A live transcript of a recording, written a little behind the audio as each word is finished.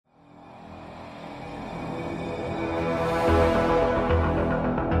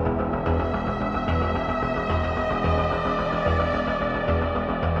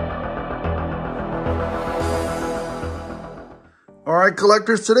right,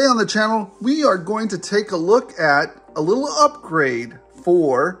 collectors, today on the channel, we are going to take a look at a little upgrade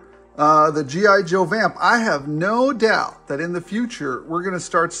for the G.I. Joe VAMP. I have no doubt that in the future, we're going to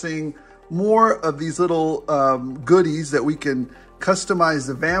start seeing more of these little goodies that we can customize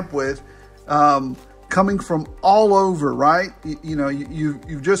the VAMP with coming from all over, right?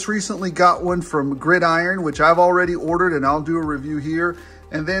 You've just recently got one from Gridiron, which I've already ordered, and I'll do a review here.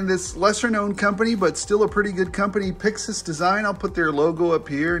 And then this lesser known company, but still a pretty good company, Pixis Design. I'll put their logo up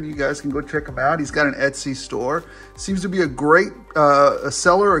here and you guys can go check him out. He's got an Etsy store. Seems to be a great a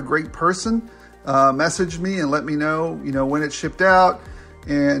seller, a great person. Message me and let me know, when it's shipped out.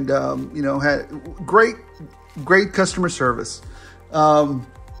 And, had great customer service. We're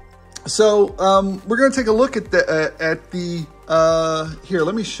going to take a look at the here,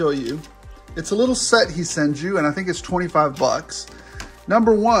 let me show you. It's a little set he sends you, and I think it's 25 bucks.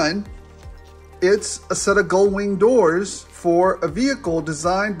 Number one, it's a set of gull wing doors for a vehicle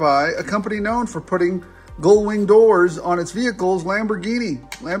designed by a company known for putting gull wing doors on its vehicles, Lamborghini.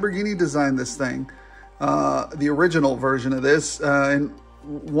 Lamborghini designed this thing, the original version of this, and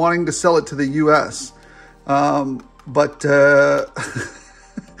wanting to sell it to the US.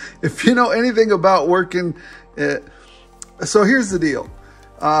 If you know anything about working, so here's the deal.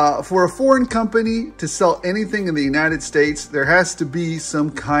 For a foreign company to sell anything in the United States, there has to be some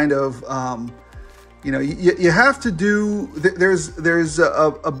kind of, you have to do, there's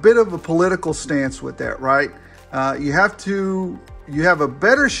a bit of a political stance with that, right? You have a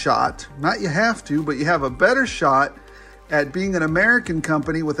better shot, not you have to, but you have a better shot at being an American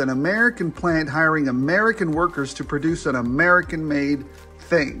company with an American plant hiring American workers to produce an American-made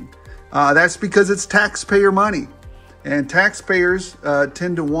thing. That's because it's taxpayer money. And taxpayers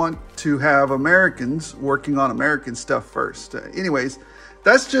tend to want to have Americans working on American stuff first. Anyways,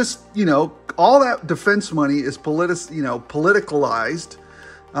 that's just, all that defense money is politicalized.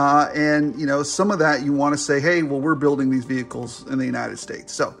 Some of that you want to say, hey, well, we're building these vehicles in the United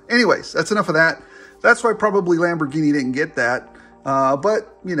States. So anyways, that's enough of that. That's why probably Lamborghini didn't get that.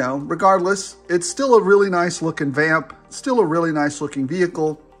 Regardless, it's still a really nice looking VAMP, still a really nice looking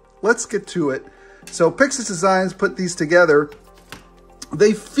vehicle. Let's get to it. So Pixis Designs put these together.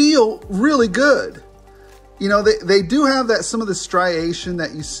 They feel really good. They do have some of the striation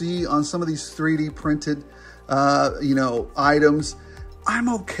that you see on some of these 3D printed, items. I'm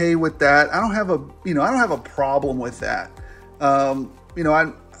okay with that. I don't have a problem with that.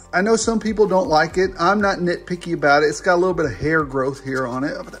 I know some people don't like it. I'm not nitpicky about it. It's got a little bit of hair growth here on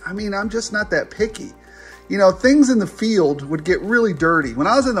it. I'm just not that picky. Things in the field would get really dirty. When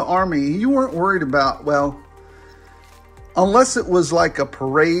I was in the Army, you weren't worried about, well, unless it was like a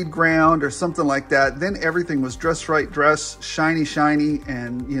parade ground or something like that, then everything was dress right, shiny,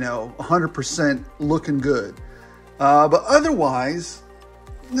 and, 100% looking good. But otherwise,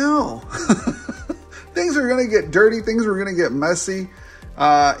 no. Things are going to get dirty. Things are going to get messy.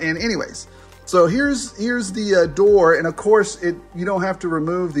 And anyways, so here's the door, and of course you don't have to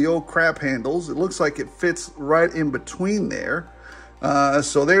remove the old crap handles. It looks like it fits right in between there.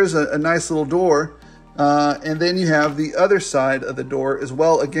 So there's a nice little door, and then you have the other side of the door as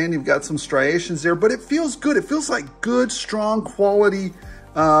well. Again, you've got some striations there, but it feels good. It feels like good, strong quality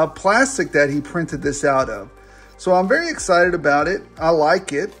plastic that he printed this out of. So I'm very excited about it. I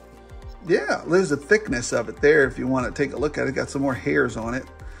like it. Yeah, there's a thickness of it there if you want to take a look at it. Got some more hairs on it.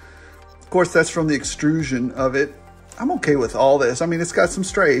 Of course, that's from the extrusion of it. I'm okay with all this. It's got some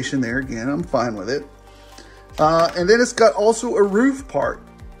striation there. Again, I'm fine with it. And then it's got also a roof part.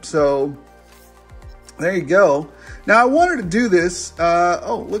 So there you go. Now I wanted to do this.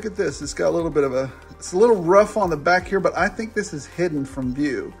 Oh, look at this. It's got a little bit of it's a little rough on the back here, but I think this is hidden from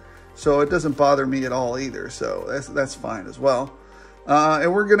view. So it doesn't bother me at all either. So that's fine as well.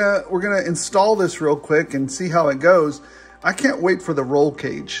 And we're gonna install this real quick and see how it goes. I can't wait for the roll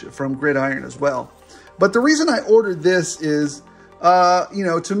cage from Gridiron as well. But the reason I ordered this is,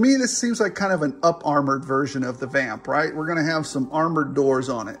 to me, this seems like kind of an up-armored version of the VAMP, right? We're going to have some armored doors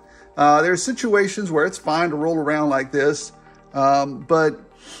on it. There's situations where it's fine to roll around like this. But,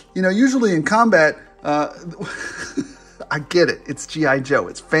 usually in combat, I get it. It's G.I. Joe.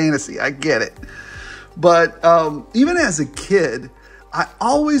 It's fantasy. I get it. But even as a kid, I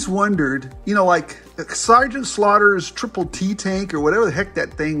always wondered, like Sergeant Slaughter's triple T tank or whatever the heck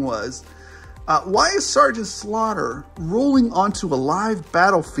that thing was. Why is Sergeant Slaughter rolling onto a live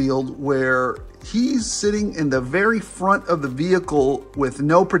battlefield where he's sitting in the very front of the vehicle with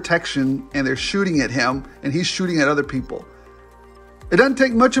no protection and they're shooting at him and he's shooting at other people? It doesn't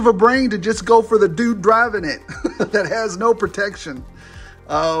take much of a brain to just go for the dude driving it that has no protection.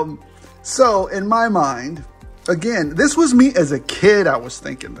 So in my mind, again, this was me as a kid. I was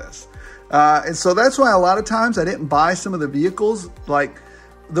thinking this. And so that's why a lot of times I didn't buy some of the vehicles. Like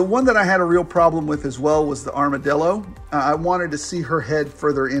the one that I had a real problem with as well was the Armadillo. I wanted to see her head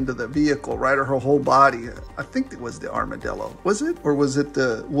further into the vehicle, right? Or her whole body. I think it was the Armadillo. Was it? Or was it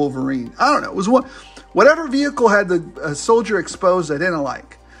the Wolverine? I don't know. It was one, whatever vehicle had the soldier exposed I didn't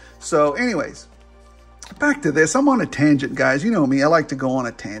like. So anyways, back to this. I'm on a tangent, guys. You know me. I like to go on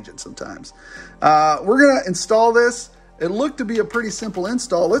a tangent sometimes. We're going to install this. It looked to be a pretty simple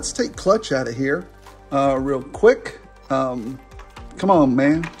install. Let's take clutch out of here real quick. Come on,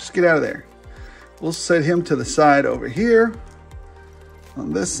 man. Just get out of there. We'll set him to the side over here.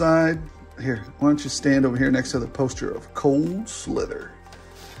 On this side. Here, why don't you stand over here next to the poster of Cold Slither.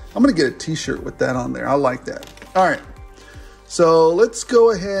 I'm going to get a t-shirt with that on there. I like that. All right. So let's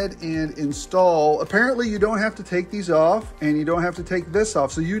go ahead and install. Apparently you don't have to take these off and you don't have to take this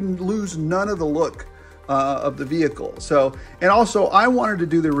off. So you lose none of the look of the vehicle. So, and also I wanted to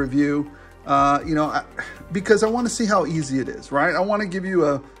do the review, you know, because I want to see how easy it is, right? I want to give you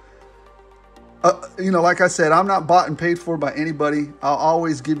a, you know, like I said, I'm not bought and paid for by anybody. I'll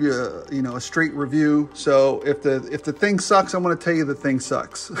always give you a, you know, a straight review. So if the thing sucks, I'm going to tell you the thing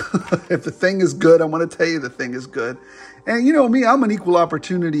sucks. If the thing is good, I'm going to tell you the thing is good. And you know me, I'm an equal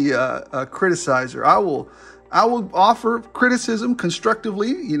opportunity criticizer. I will offer criticism constructively.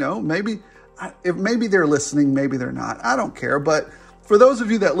 You know, maybe they're listening, maybe they're not. I don't care. But for those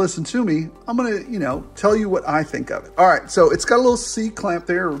of you that listen to me, I'm going to, you know, tell you what I think of it. All right. So it's got a little C clamp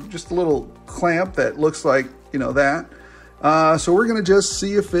there, or just a little clamp that looks like, you know, that. So we're going to just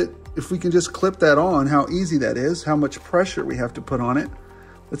see if we can just clip that on, how easy that is, how much pressure we have to put on it.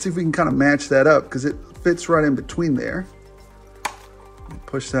 Let's see if we can kind of match that up because it fits right in between there.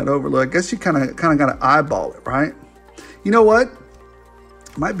 Push that over. Look, I guess you kind of got to eyeball it, right? You know what?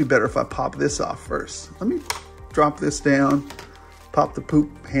 It might be better if I pop this off first. Let me drop this down, pop the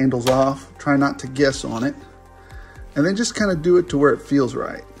poop handles off, try not to guess on it, and then just kind of do it to where it feels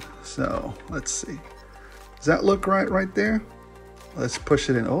right. So let's see. Does that look right there? Let's push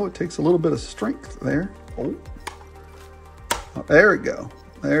it in. Oh, it takes a little bit of strength there. Oh, there we go.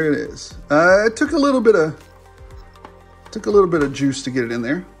 There it is. It took a little bit of juice to get it in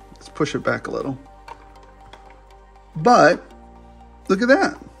there. Let's push it back a little. But look at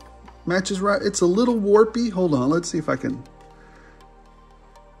that. Matches right. It's a little warpy. Hold on. Let's see if I can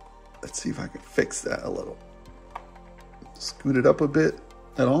fix that a little. Scoot it up a bit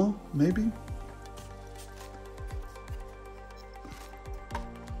at all, maybe.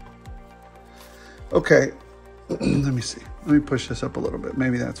 Okay. Let me see. Let me push this up a little bit.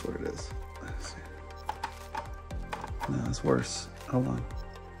 Maybe that's what it is. Let's see. No, it's worse. Hold on.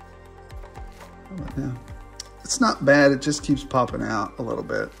 How about now? It's not bad. It just keeps popping out a little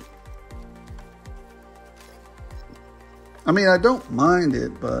bit. I mean, I don't mind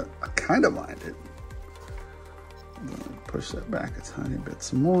it, but I kind of mind it. I'm going to push that back a tiny bit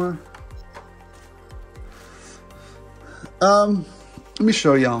some more. Let me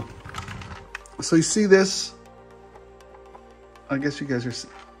show y'all. So you see this? I guess you guys are,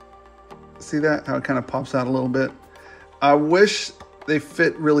 see that? How it kind of pops out a little bit. I wish they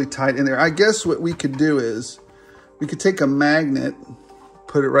fit really tight in there. I guess what we could do is we could take a magnet,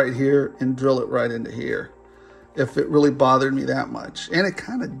 put it right here, and drill it right into here. If it really bothered me that much. And it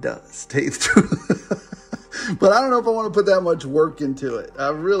kind of does, to tell you the truth. But I don't know if I want to put that much work into it. I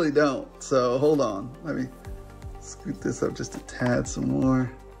really don't. So hold on. Let me scoot this up just a tad some more.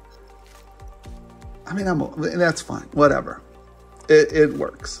 I mean, that's fine. Whatever. It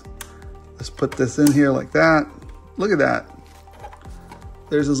works. Let's put this in here like that. Look at that.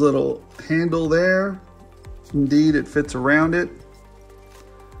 There's this little handle there. Indeed, it fits around it.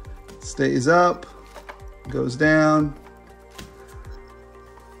 Stays up. Goes down.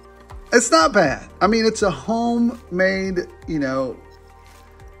 It's not bad. I mean, it's a homemade, you know,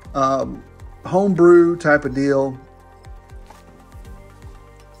 homebrew type of deal.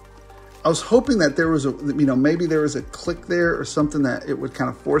 I was hoping that there was a, you know, maybe there was a click there or something that it would kind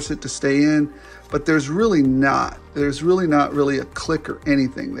of force it to stay in, but there's really not. There's really not really a click or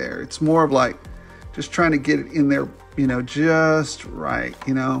anything there. It's more of like just trying to get it in there, you know, just right,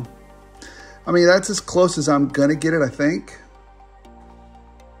 you know. I mean, that's as close as I'm going to get it, I think.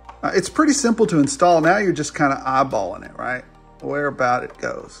 It's pretty simple to install. Now you're just kind of eyeballing it, right? Where about it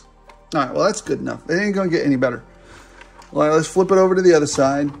goes. All right, well, that's good enough. It ain't going to get any better. Well, let's flip it over to the other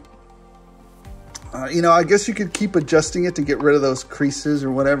side. You know, I guess you could keep adjusting it to get rid of those creases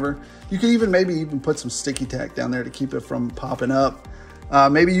or whatever. You could even maybe put some sticky tack down there to keep it from popping up.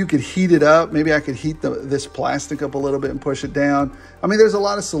 Maybe you could heat it up. Maybe I could heat this plastic up a little bit and push it down. I mean, there's a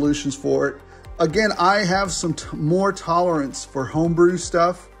lot of solutions for it. again, I have some more tolerance for homebrew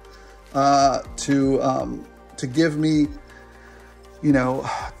stuff to give me, you know,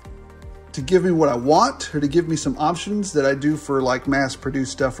 to give me what I want, or to give me some options that I do for like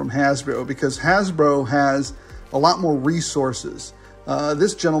mass-produced stuff from Hasbro, because Hasbro has a lot more resources.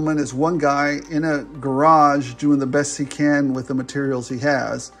 This gentleman is one guy in a garage doing the best he can with the materials he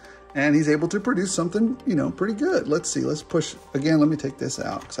has, and he's able to produce something, you know, pretty good. Let's see, let's push, again, let me take this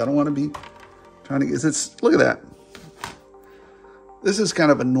out, because I don't want to be trying to get, look at that. This is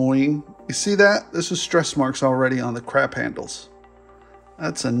kind of annoying. You see that? This is stress marks already on the crap handles.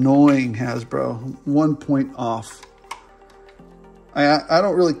 That's annoying, Hasbro. 1 point off. I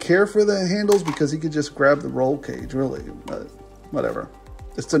don't really care for the handles because he could just grab the roll cage, really, but whatever.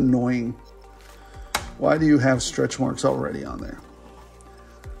 It's annoying. Why do you have stretch marks already on there?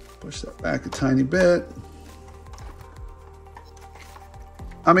 Push that back a tiny bit.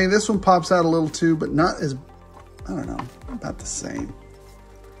 I mean, this one pops out a little too, but not as, I don't know, about the same.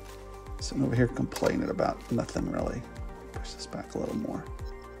 Sitting over here complaining about nothing really. Push this back a little more.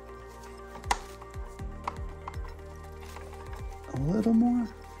 A little more.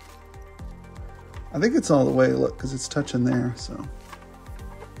 I think it's all the way, look, because it's touching there, so.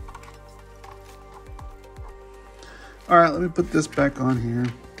 All right, let me put this back on here.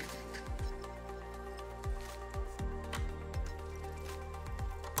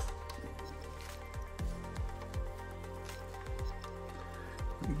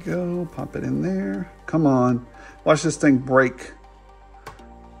 There we go, pop it in there. Come on, watch this thing break.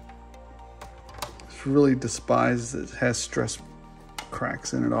 It's really despised that it has stress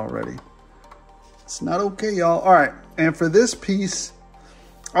cracks in it already. It's not okay, y'all. All right, and for this piece,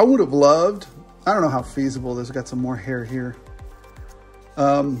 I would have loved, I don't know how feasible this, got some more hair here.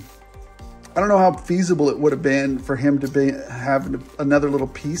 I don't know how feasible it would have been for him to be having another little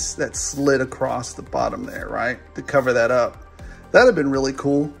piece that slid across the bottom there, right? To cover that up. That'd have been really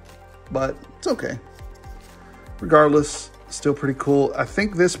cool, but it's okay. Regardless, still pretty cool. I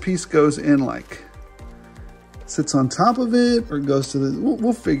think this piece goes in like, sits on top of it, or goes to the,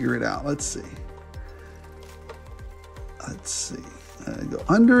 we'll figure it out. Let's see. Let's see. Go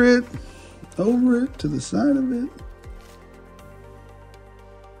under it, over it, to the side of it.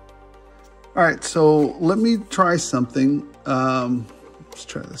 All right, so let me try something. Let's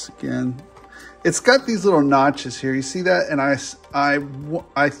try this again. It's got these little notches here. You see that? And I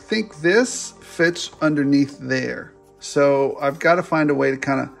think this fits underneath there. So I've got to find a way to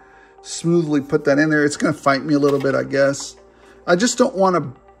kind of smoothly put that in there. It's going to fight me a little bit, I guess. I just don't want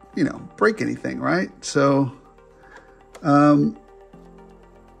to, you know, break anything, right? So,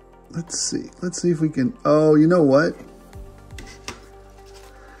 let's see. Let's see if we can, oh, you know what?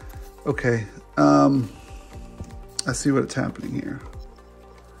 Okay. I see what's happening here.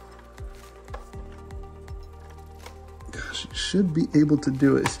 Gosh, you should be able to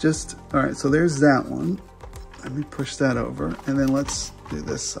do it. It's just, all right, so there's that one. Let me push that over, and then let's do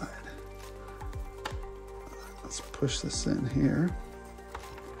this side. Let's push this in here.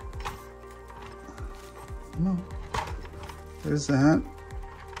 No. There's that.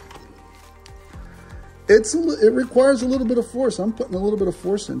 It requires a little bit of force. I'm putting a little bit of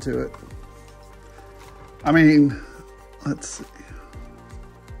force into it. I mean, let's see.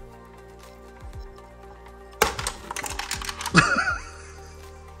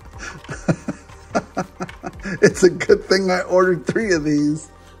 It's a good thing I ordered 3 of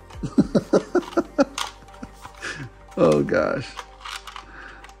these. Oh gosh.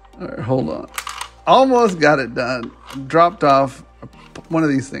 All right, hold on. Almost got it done. Dropped off. One of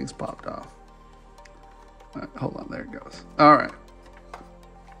these things popped off. All right, hold on, there it goes. All right.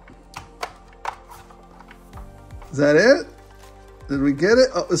 Is that it? Did we get it?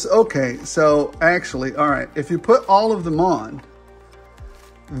 Oh, it's okay. So actually, all right, if you put all of them on,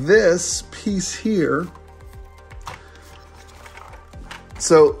 this piece here,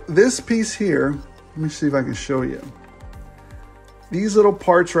 so this piece here, let me see if I can show you. These little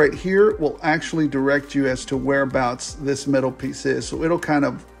parts right here will actually direct you as to whereabouts this middle piece is. So it'll kind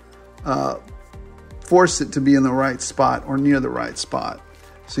of force it to be in the right spot or near the right spot.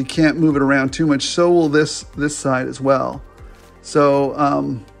 So you can't move it around too much. So will this side as well. So,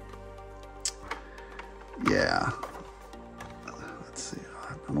 yeah. Let's see.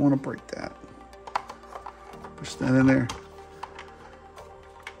 I don't want to break that. Push that in there.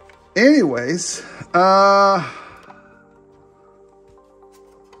 Anyways, there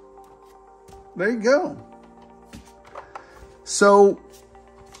you go. So,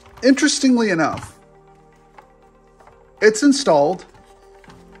 interestingly enough, it's installed.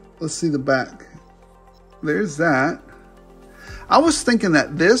 Let's see the back. There's that. I was thinking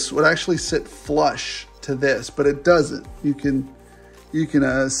that this would actually sit flush to this, but it doesn't. You can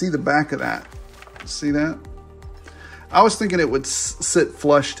see the back of that. See that? I was thinking it would sit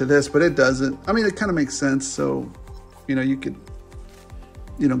flush to this, but it doesn't. I mean, it kind of makes sense. So, you know, you could,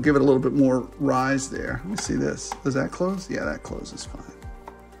 you know, give it a little bit more rise there. Let me see this. Does that close? Yeah, that closes fine.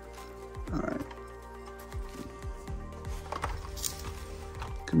 All right.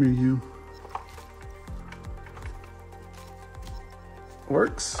 Come here, you.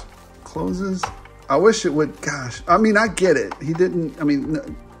 Works. Closes. I wish it would. Gosh, I mean, I get it. He didn't. I mean,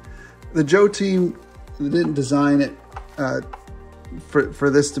 the Joe team didn't design it for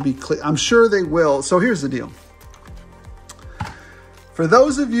this to be clear. I'm sure they will. So here's the deal. For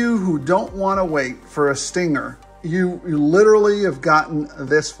those of you who don't want to wait for a Stinger, you literally have gotten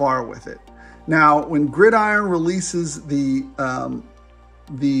this far with it. Now, when Gridiron releases the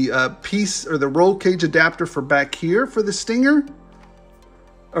piece or the roll cage adapter for back here for the Stinger,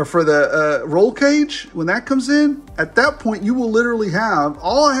 or for the roll cage, when that comes in, at that point, you will literally have,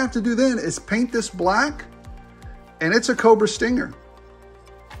 all I have to do then is paint this black, and it's a Cobra Stinger.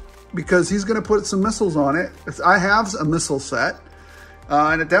 Because he's gonna put some missiles on it. I have a missile set,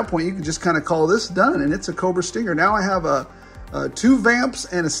 and at that point, you can just kind of call this done, and it's a Cobra Stinger. Now I have 2 Vamps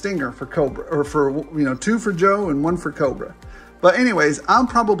and a Stinger for Cobra, or for, you know, 2 for Joe and 1 for Cobra. But anyways, I'm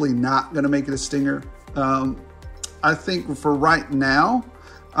probably not gonna make it a Stinger. I think for right now,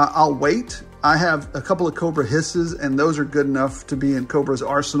 I'll wait. I have a couple of Cobra hisses, and those are good enough to be in Cobra's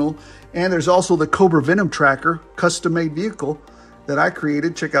arsenal. And there's also the Cobra Venom Tracker, custom-made vehicle that I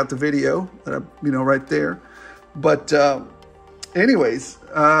created. Check out the video, right there. But anyways,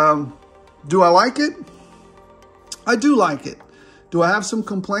 do I like it? I do like it. Do I have some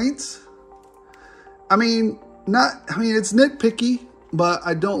complaints? I mean, it's nitpicky, but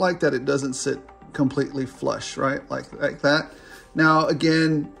I don't like that it doesn't sit completely flush, right? Like that. Now,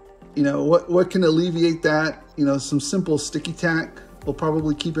 again, you know, what can alleviate that? You know, some simple sticky tack will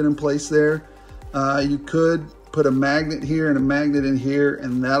probably keep it in place there. You could put a magnet here and a magnet in here,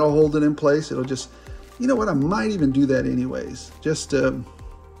 and that'll hold it in place. It'll just, you know what, I might even do that anyways. Just I'll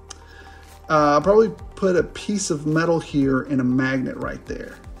probably put a piece of metal here and a magnet right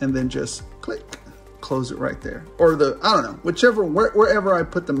there, and then just click, close it right there. Or I don't know, wherever I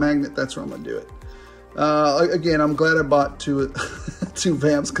put the magnet, that's where I'm gonna do it. Again, I'm glad I bought two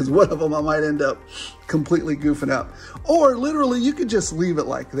Vamps, because one of them I might end up completely goofing up. Or literally, you could just leave it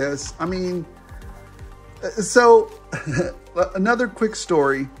like this. I mean, so another quick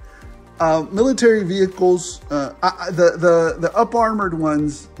story. Military vehicles, the up-armored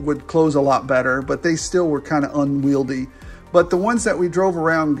ones would close a lot better, but they still were kind of unwieldy. But the ones that we drove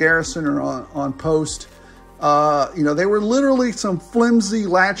around garrison or on post, you know, they were literally some flimsy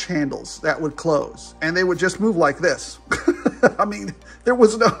latch handles that would close, and they would just move like this. I mean, there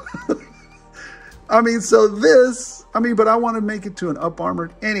was no, I mean, so this, I mean, but I want to make it to an up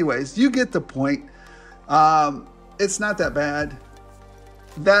armored. Anyways, you get the point. It's not that bad.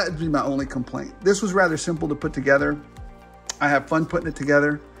 That would be my only complaint. This was rather simple to put together. I have fun putting it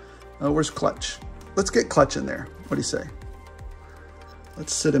together. Where's Clutch? Let's get Clutch in there. What do you say?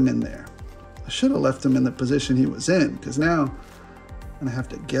 Let's sit him in there. I should have left him in the position he was in, because now I'm gonna have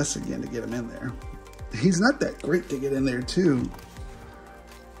to guess again to get him in there. He's not that great to get in there too.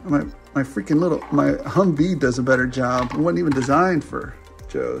 My Humvee does a better job. It wasn't even designed for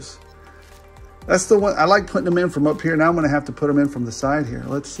Joe's. That's the one. I like putting them in from up here. Now I'm gonna have to put them in from the side here.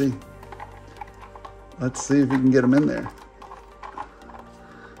 Let's see. Let's see if we can get them in there.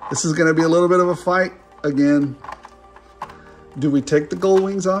 This is gonna be a little bit of a fight again. Do we take the gold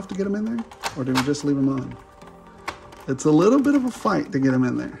wings off to get them in there? Or do we just leave them on? It's a little bit of a fight to get them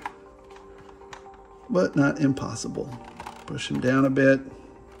in there, but not impossible. Push him down a bit.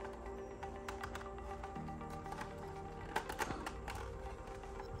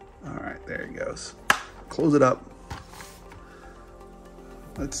 All right, there he goes. Close it up.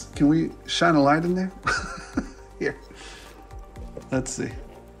 Can we shine a light in there? Here. Let's see.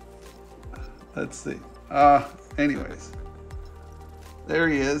 Let's see. Anyways. There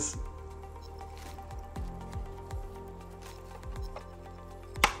he is.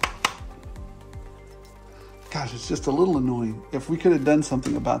 Gosh, it's just a little annoying. If we could have done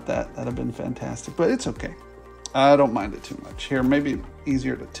something about that, that'd have been fantastic, but it's okay. I don't mind it too much. Here, maybe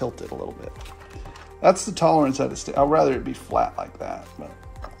easier to tilt it a little bit. That's the tolerance I'd rather it be flat like that, but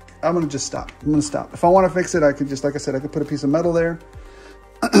I'm gonna just stop. I'm gonna stop. If I want to fix it, I could just, like I said, I could put a piece of metal there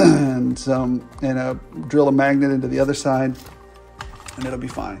and drill a magnet into the other side, and it'll be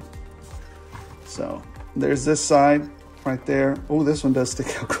fine. So there's this side right there. Oh, this one does stick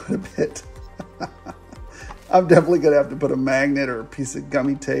out quite a bit. I'm definitely going to have to put a magnet or a piece of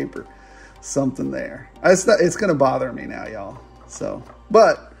gummy tape or something there. It's going to bother me now, y'all. So,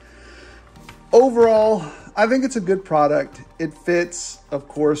 but overall, I think it's a good product. It fits, of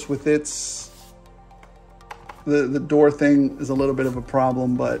course, with its, the door thing is a little bit of a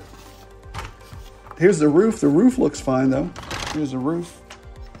problem, but here's the roof. The roof looks fine though. Here's the roof.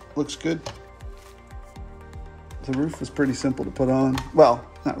 Looks good. The roof is pretty simple to put on. Well,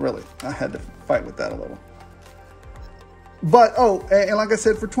 not really. I had to fight with that a little. But, oh, and like I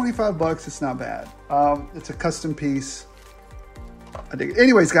said, for 25 bucks, it's not bad. It's a custom piece. I dig it.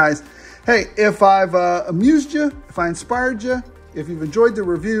 Anyways, guys, hey, if I've amused you, if I inspired you, if you've enjoyed the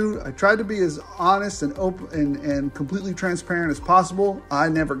review, I tried to be as honest and open and completely transparent as possible. I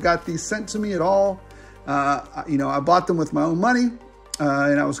never got these sent to me at all. You know, I bought them with my own money,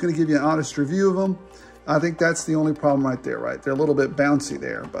 and I was going to give you an honest review of them. I think that's the only problem right there, right? They're a little bit bouncy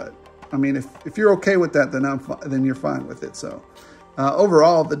there, but I mean, if you're okay with that, then you're fine with it. So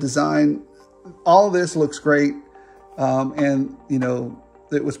overall, the design, all this looks great. And, you know,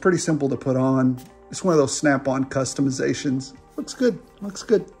 it was pretty simple to put on. It's one of those snap-on customizations. Looks good. Looks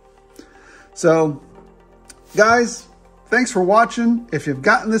good. So, guys, thanks for watching. If you've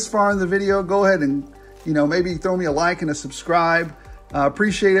gotten this far in the video, go ahead and, you know, maybe throw me a like and a subscribe.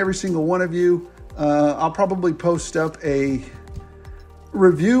 Appreciate every single one of you. I'll probably post up a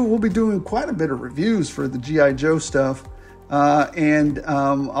review. We'll be doing quite a bit of reviews for the G.I. Joe stuff. And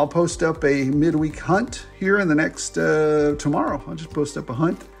I'll post up a midweek hunt here in the next, tomorrow. I'll just post up a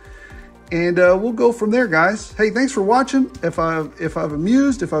hunt. And we'll go from there, guys. Hey, thanks for watching. If I've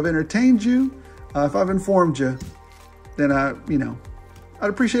amused, if I've entertained you, if I've informed you, then I'd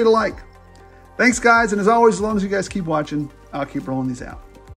appreciate a like. Thanks, guys. And as always, as long as you guys keep watching, I'll keep rolling these out.